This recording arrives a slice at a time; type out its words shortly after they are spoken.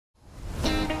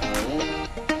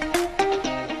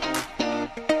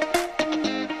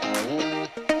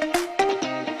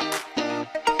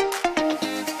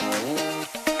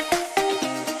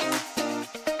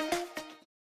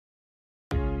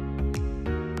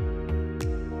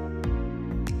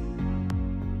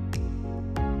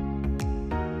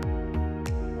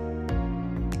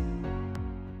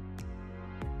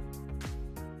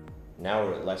Now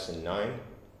we're at lesson 9.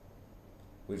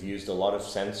 We've used a lot of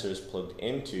sensors plugged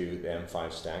into the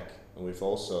M5Stack, and we've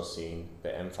also seen the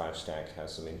M5Stack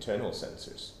has some internal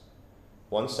sensors.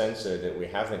 One sensor that we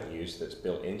haven't used that's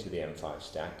built into the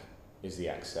M5Stack is the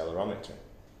accelerometer.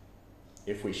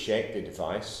 If we shake the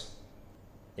device,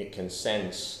 it can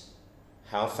sense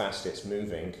how fast it's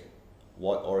moving,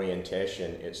 what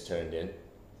orientation it's turned in,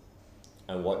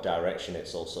 and what direction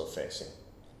it's also facing.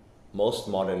 Most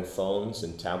modern phones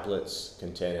and tablets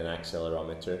contain an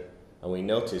accelerometer, and we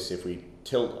notice if we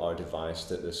tilt our device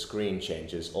that the screen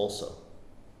changes also.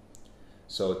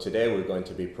 So today we're going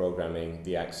to be programming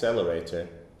the accelerator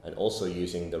and also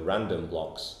using the random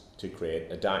blocks to create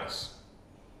a dice.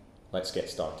 Let's get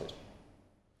started.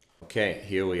 Okay,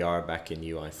 here we are back in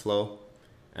UiFlow,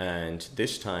 and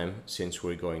this time, since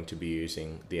we're going to be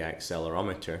using the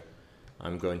accelerometer,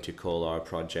 I'm going to call our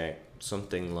project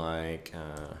something like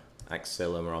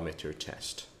accelerometer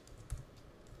test.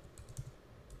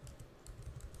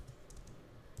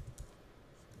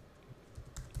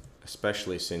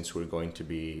 Especially since we're going to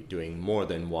be doing more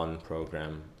than one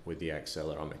program with the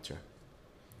accelerometer.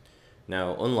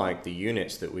 Now, unlike the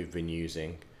units that we've been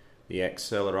using, the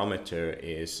accelerometer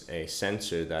is a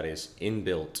sensor that is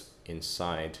inbuilt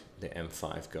inside the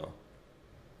M5GO.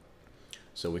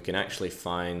 So we can actually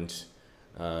find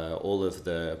all of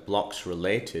the blocks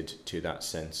related to that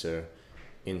sensor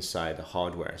inside the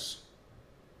hardwares.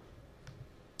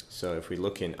 So if we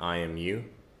look in IMU,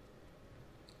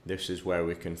 this is where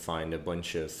we can find a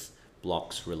bunch of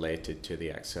blocks related to the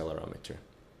accelerometer.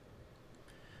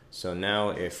 So now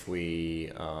if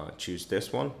we choose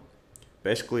this one,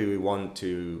 basically we want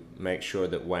to make sure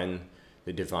that when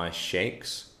the device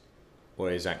shakes or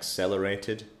is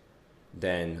accelerated,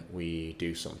 then we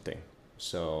do something.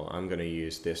 So I'm going to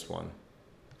use this one.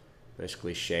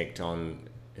 Basically shaked on,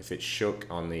 if it's shook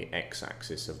on the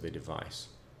x-axis of the device.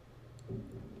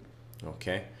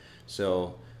 Okay,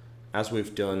 so as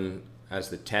we've done as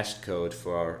the test code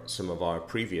for some of our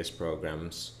previous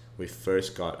programs, we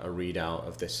first got a readout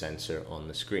of the sensor on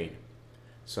the screen.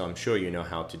 So I'm sure you know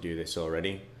how to do this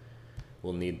already.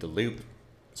 We'll need the loop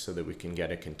so that we can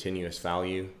get a continuous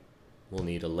value. We'll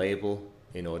need a label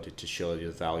in order to show the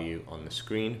value on the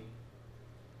screen.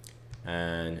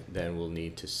 And then we'll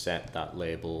need to set that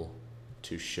label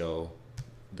to show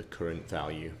the current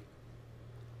value.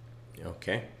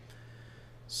 Okay.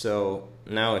 So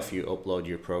now if you upload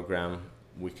your program,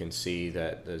 we can see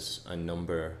that there's a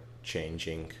number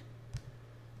changing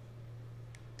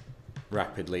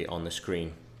rapidly on the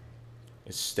screen.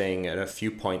 It's staying at a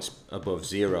few points above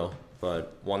 0,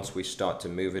 but once we start to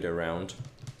move it around,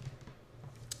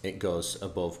 it goes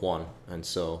above 1 and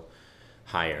so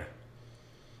higher.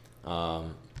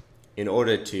 In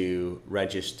order to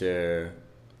register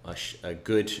a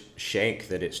good shake,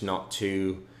 that it's not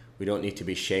too, we don't need to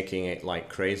be shaking it like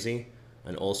crazy,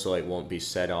 and also it won't be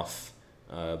set off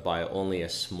by only a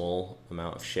small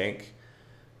amount of shake.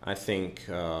 I think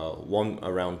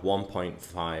around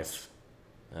 1.5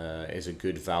 is a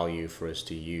good value for us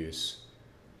to use.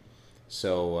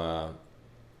 So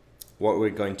what we're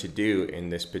going to do in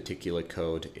this particular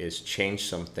code is change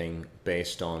something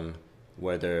based on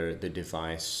whether the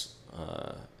device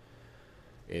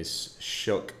is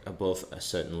shook above a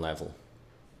certain level.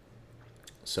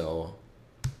 So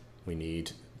we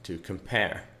need to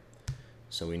compare.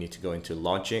 So we need to go into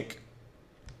logic,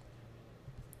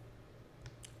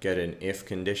 get an if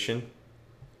condition,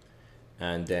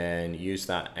 and then use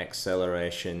that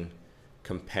acceleration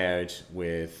compared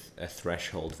with a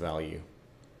threshold value.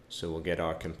 So we'll get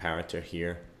our comparator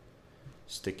here,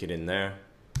 stick it in there,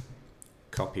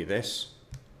 copy this,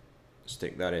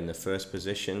 stick that in the first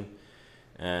position,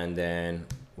 and then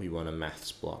we want a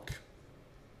maths block.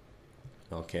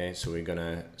 Okay, so we're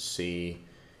gonna see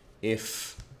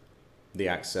if the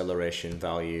acceleration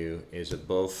value is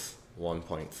above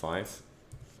 1.5,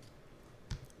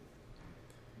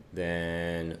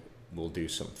 then we'll do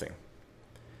something.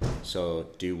 So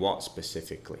do what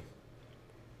specifically?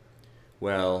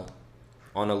 Well,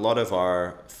 on a lot of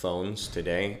our phones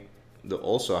today, they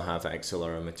also have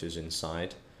accelerometers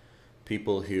inside.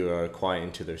 People who are quite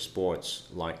into their sports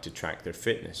like to track their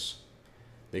fitness.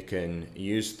 They can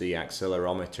use the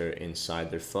accelerometer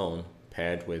inside their phone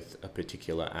paired with a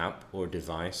particular app or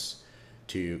device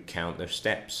to count their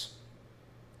steps.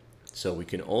 So we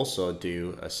can also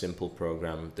do a simple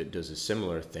program that does a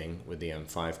similar thing with the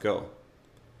M5GO.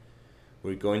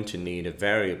 We're going to need a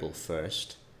variable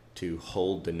first to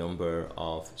hold the number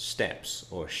of steps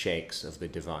or shakes of the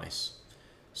device.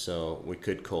 So we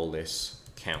could call this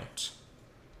count.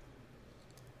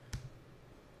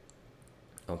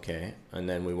 Okay, and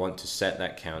then we want to set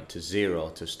that count to 0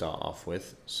 to start off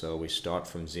with. So we start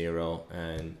from 0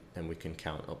 and then we can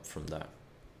count up from that.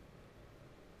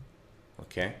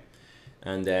 Okay,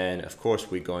 and then of course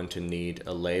we're going to need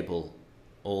a label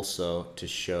also to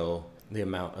show the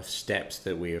amount of steps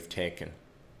that we have taken.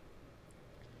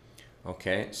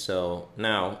 Okay, so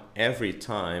now every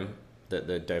time that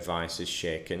the device is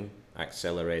shaken,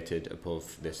 accelerated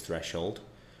above this threshold,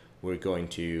 we're going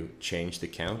to change the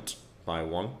count by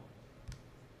 1,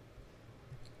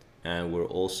 and we're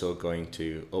also going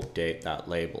to update that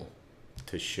label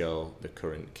to show the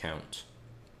current count.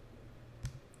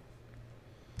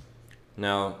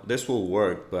 Now this will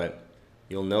work, but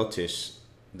you'll notice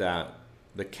that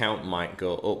the count might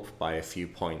go up by a few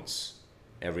points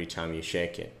every time you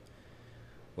shake it.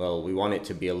 Well, we want it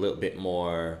to be a little bit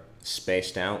more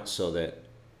spaced out so that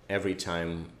every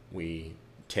time we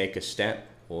take a step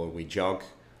or we jog,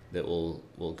 that will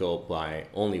go up by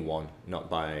only 1, not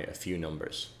by a few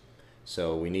numbers.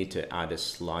 So we need to add a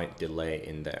slight delay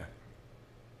in there.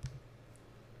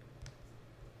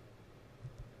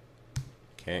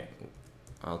 Okay,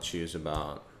 I'll choose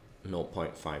about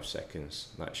 0.5 seconds.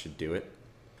 That should do it.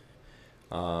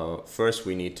 First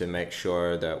we need to make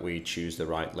sure that we choose the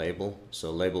right label.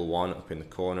 So label 1 up in the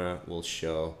corner will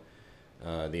show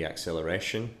the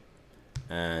acceleration,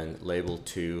 and label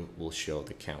 2 will show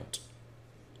the count.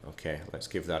 Okay, let's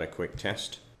give that a quick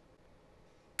test.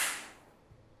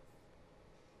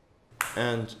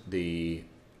 And the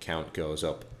count goes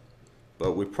up.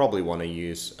 But we probably want to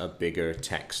use a bigger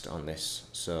text on this.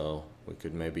 So we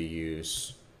could maybe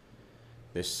use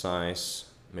this size,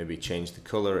 maybe change the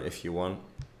color if you want.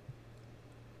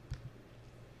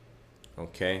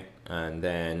 Okay, and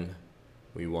then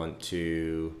we want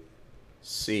to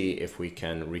see if we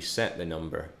can reset the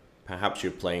number. Perhaps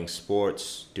you're playing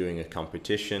sports, doing a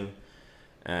competition,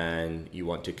 and you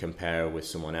want to compare with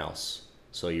someone else.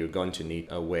 So you're going to need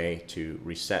a way to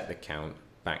reset the count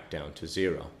back down to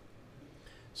 0.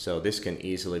 So this can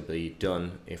easily be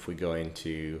done if we go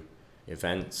into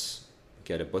events,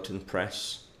 get a button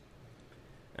press,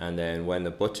 and then when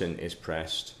the button is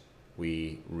pressed,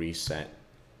 we reset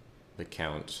the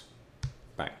count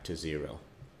back to 0.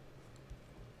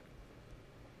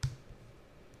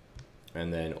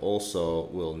 And then also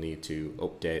we'll need to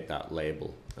update that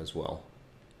label as well.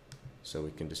 So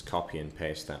we can just copy and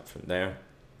paste that from there.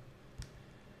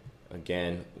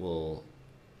 Again, we'll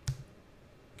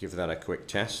give that a quick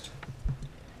test.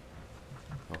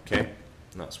 Okay,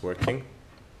 that's working.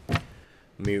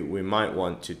 We might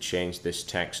want to change this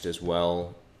text as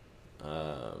well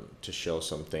to show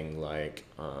something like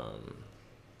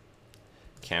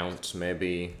count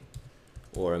maybe,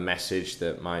 or a message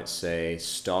that might say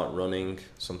start running,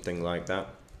 something like that.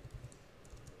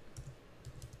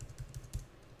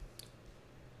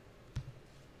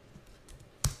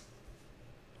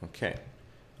 Okay,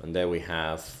 and there we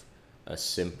have a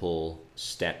simple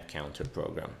step counter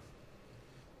program.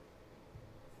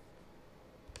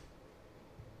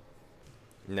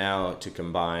 Now to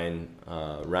combine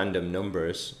random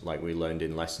numbers like we learned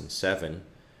in lesson 7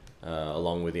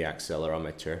 along with the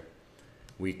accelerometer,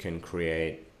 we can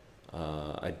create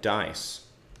a dice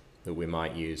that we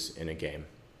might use in a game.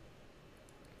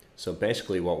 So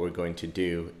basically what we're going to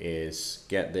do is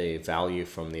get the value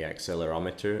from the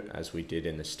accelerometer as we did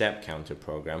in the step counter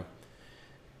program,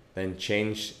 then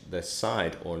change the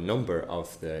side or number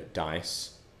of the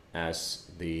dice as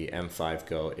the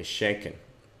M5GO is shaken.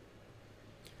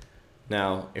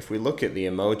 Now if we look at the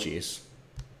emojis,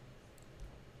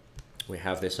 we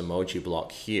have this emoji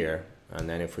block here, and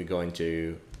then if we go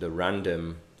into the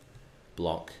random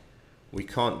block, we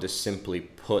can't just simply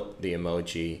put the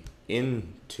emoji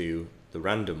into the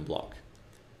random block.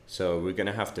 So we're going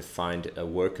to have to find a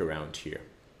workaround here.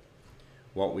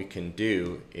 What we can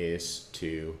do is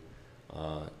to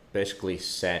basically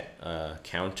set a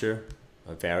counter,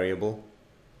 a variable.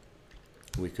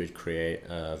 We could create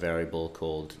a variable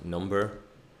called number,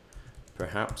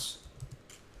 perhaps.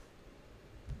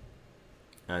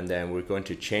 And then we're going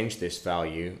to change this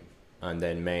value and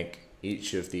then make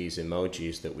each of these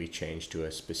emojis that we change to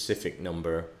a specific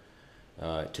number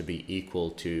to be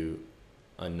equal to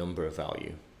a number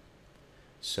value.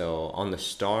 So on the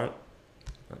start,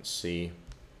 let's see,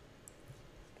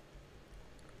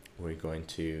 we're going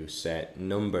to set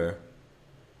number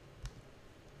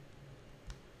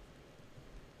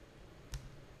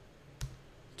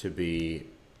to be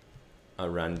a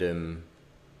random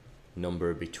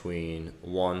number between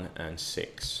 1 and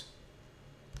 6.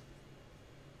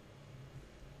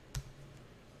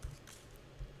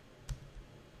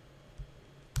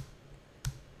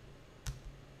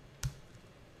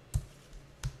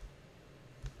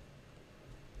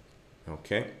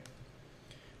 Okay,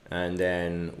 and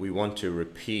then we want to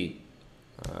repeat,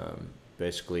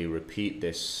 basically repeat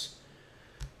this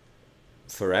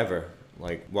forever.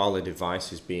 Like while the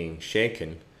device is being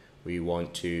shaken, we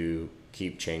want to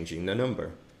keep changing the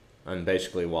number, and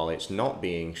basically while it's not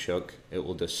being shook, it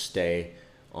will just stay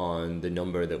on the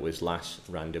number that was last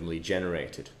randomly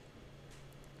generated.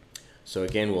 So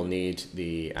again, we'll need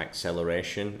the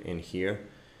acceleration in here,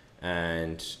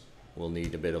 and we'll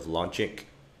need a bit of logic.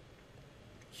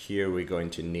 Here we're going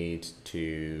to need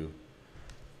to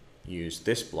use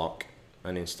this block,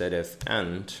 and instead of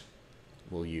and,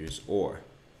 we'll use or.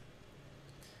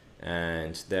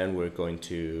 And then we're going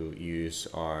to use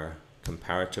our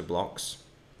comparator blocks.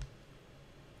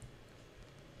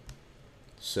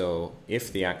 So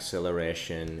if the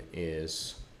acceleration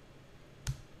is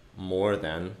more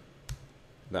than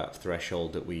that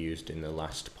threshold that we used in the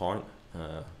last part,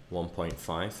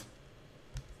 1.5,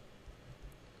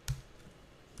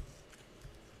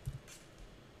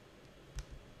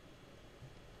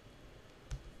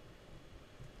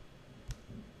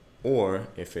 or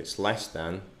if it's less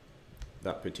than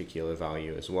that particular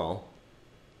value as well,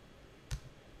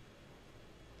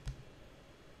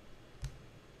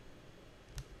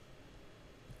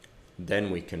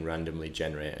 then we can randomly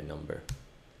generate a number.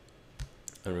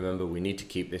 And remember, we need to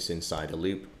keep this inside a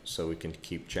loop so we can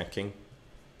keep checking.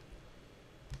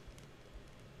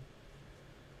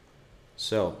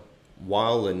 So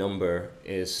while the number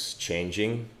is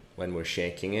changing when we're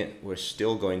shaking it, we're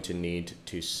still going to need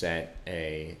to set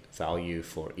a value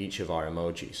for each of our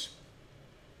emojis.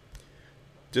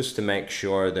 Just to make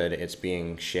sure that it's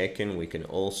being shaken, we can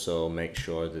also make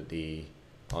sure that the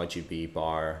RGB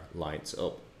bar lights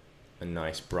up a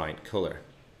nice bright color,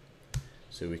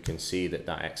 so we can see that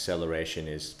that acceleration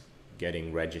is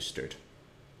getting registered.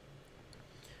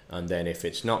 And then if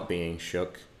it's not being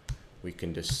shook, we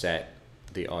can just set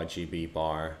the RGB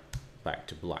bar back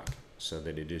to black so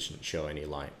that it doesn't show any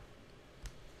light.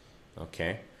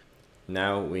 Okay,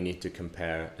 now we need to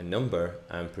compare a number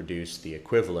and produce the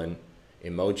equivalent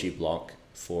emoji block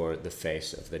for the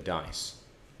face of the dice.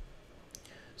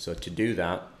 So to do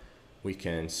that, we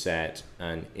can set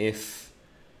an if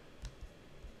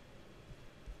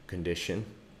condition.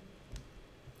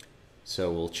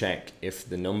 So we'll check if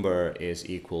the number is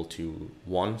equal to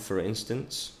 1, for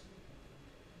instance.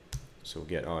 So we'll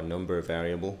get our number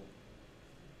variable,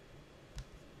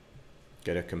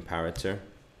 get a comparator,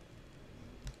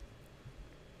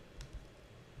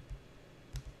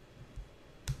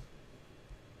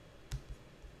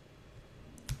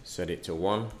 set it to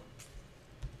 1,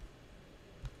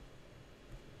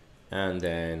 and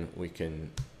then we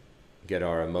can get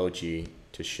our emoji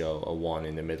to show a 1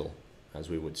 in the middle, as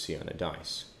we would see on a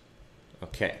dice.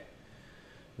 Okay,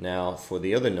 now for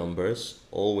the other numbers,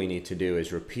 all we need to do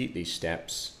is repeat these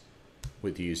steps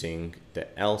with using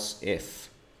the else if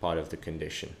part of the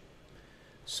condition.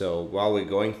 So while we're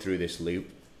going through this loop,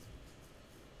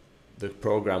 the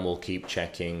program will keep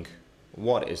checking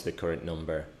what is the current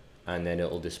number, and then it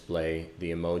will display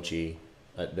the emoji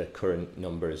at the current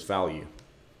number's value.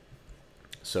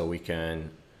 So we can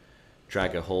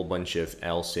drag a whole bunch of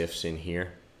else ifs in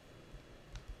here.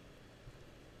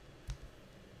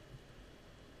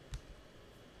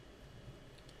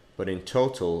 But in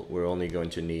total, we're only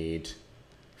going to need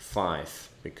 5,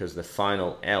 because the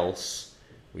final else,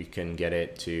 we can get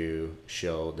it to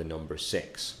show the number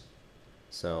 6.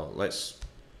 So let's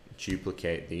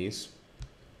duplicate these.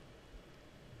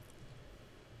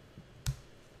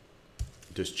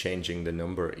 Just changing the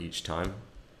number each time.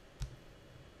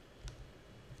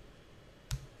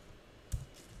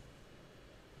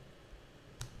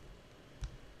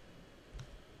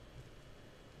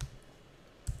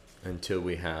 Until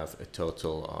we have a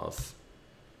total of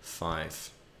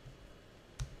 5.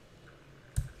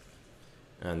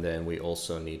 And then we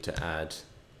also need to add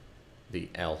the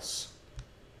else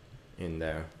in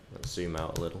there. Let's zoom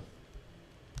out a little.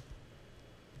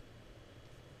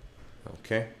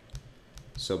 Okay.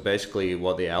 So basically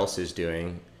what the else is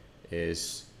doing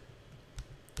is,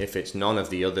 if it's none of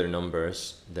the other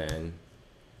numbers, then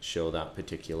show that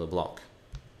particular block,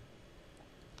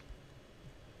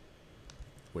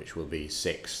 which will be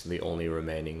 6, the only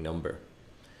remaining number.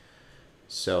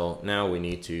 So now we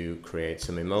need to create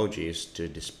some emojis to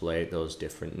display those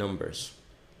different numbers.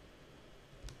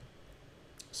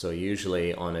 So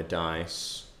usually on a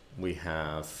dice, we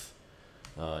have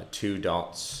 2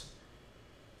 dots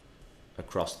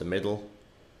across the middle,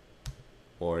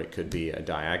 or it could be a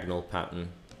diagonal pattern.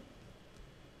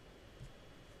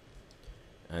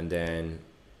 And then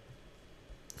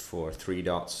for 3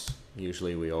 dots,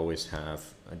 usually we always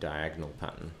have a diagonal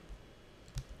pattern.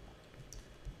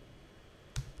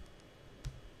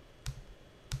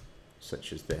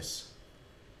 such as this.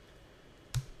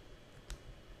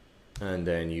 And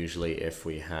then usually if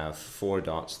we have 4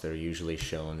 dots, they're usually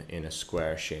shown in a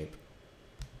square shape.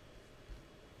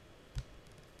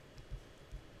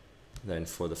 Then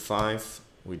for the 5,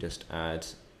 we just add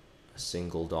a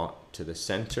single dot to the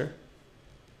center.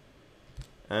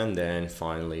 And then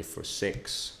finally for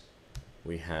 6,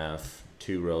 we have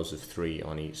 2 rows of 3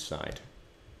 on each side.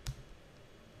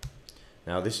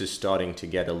 Now this is starting to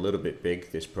get a little bit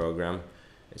big, this program.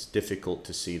 It's difficult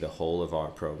to see the whole of our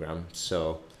program.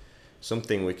 So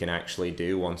something we can actually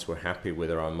do once we're happy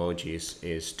with our emojis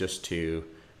is just to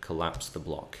collapse the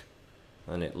block.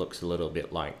 And it looks a little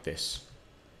bit like this.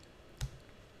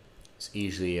 It's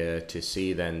easier to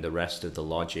see then the rest of the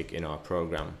logic in our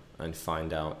program and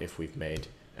find out if we've made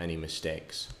any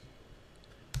mistakes.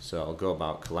 So I'll go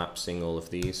about collapsing all of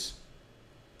these.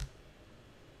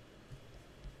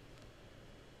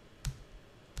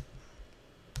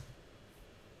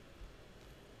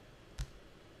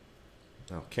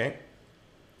 Okay,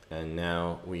 and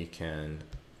now we can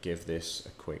give this a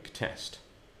quick test.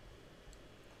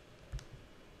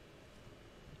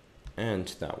 And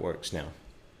that works now.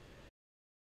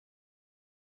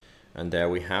 And there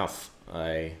we have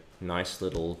a nice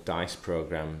little dice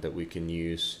program that we can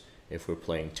use if we're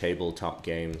playing tabletop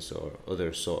games or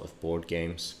other sort of board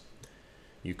games.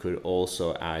 You could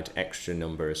also add extra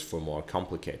numbers for more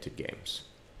complicated games.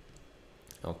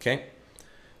 Okay,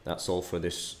 that's all for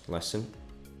this lesson.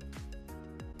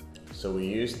 So we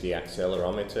used the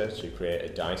accelerometer to create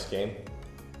a dice game,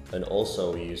 and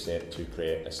also we used it to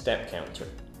create a step counter.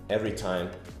 Every time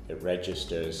it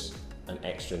registers an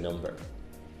extra number.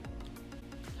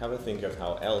 Have a think of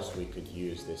how else we could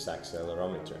use this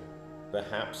accelerometer.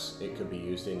 Perhaps it could be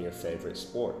used in your favorite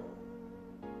sport.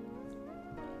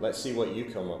 Let's see what you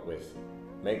come up with.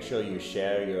 Make sure you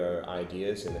share your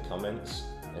ideas in the comments,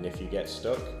 and if you get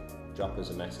stuck, drop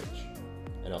us a message.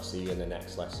 And I'll see you in the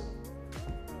next lesson.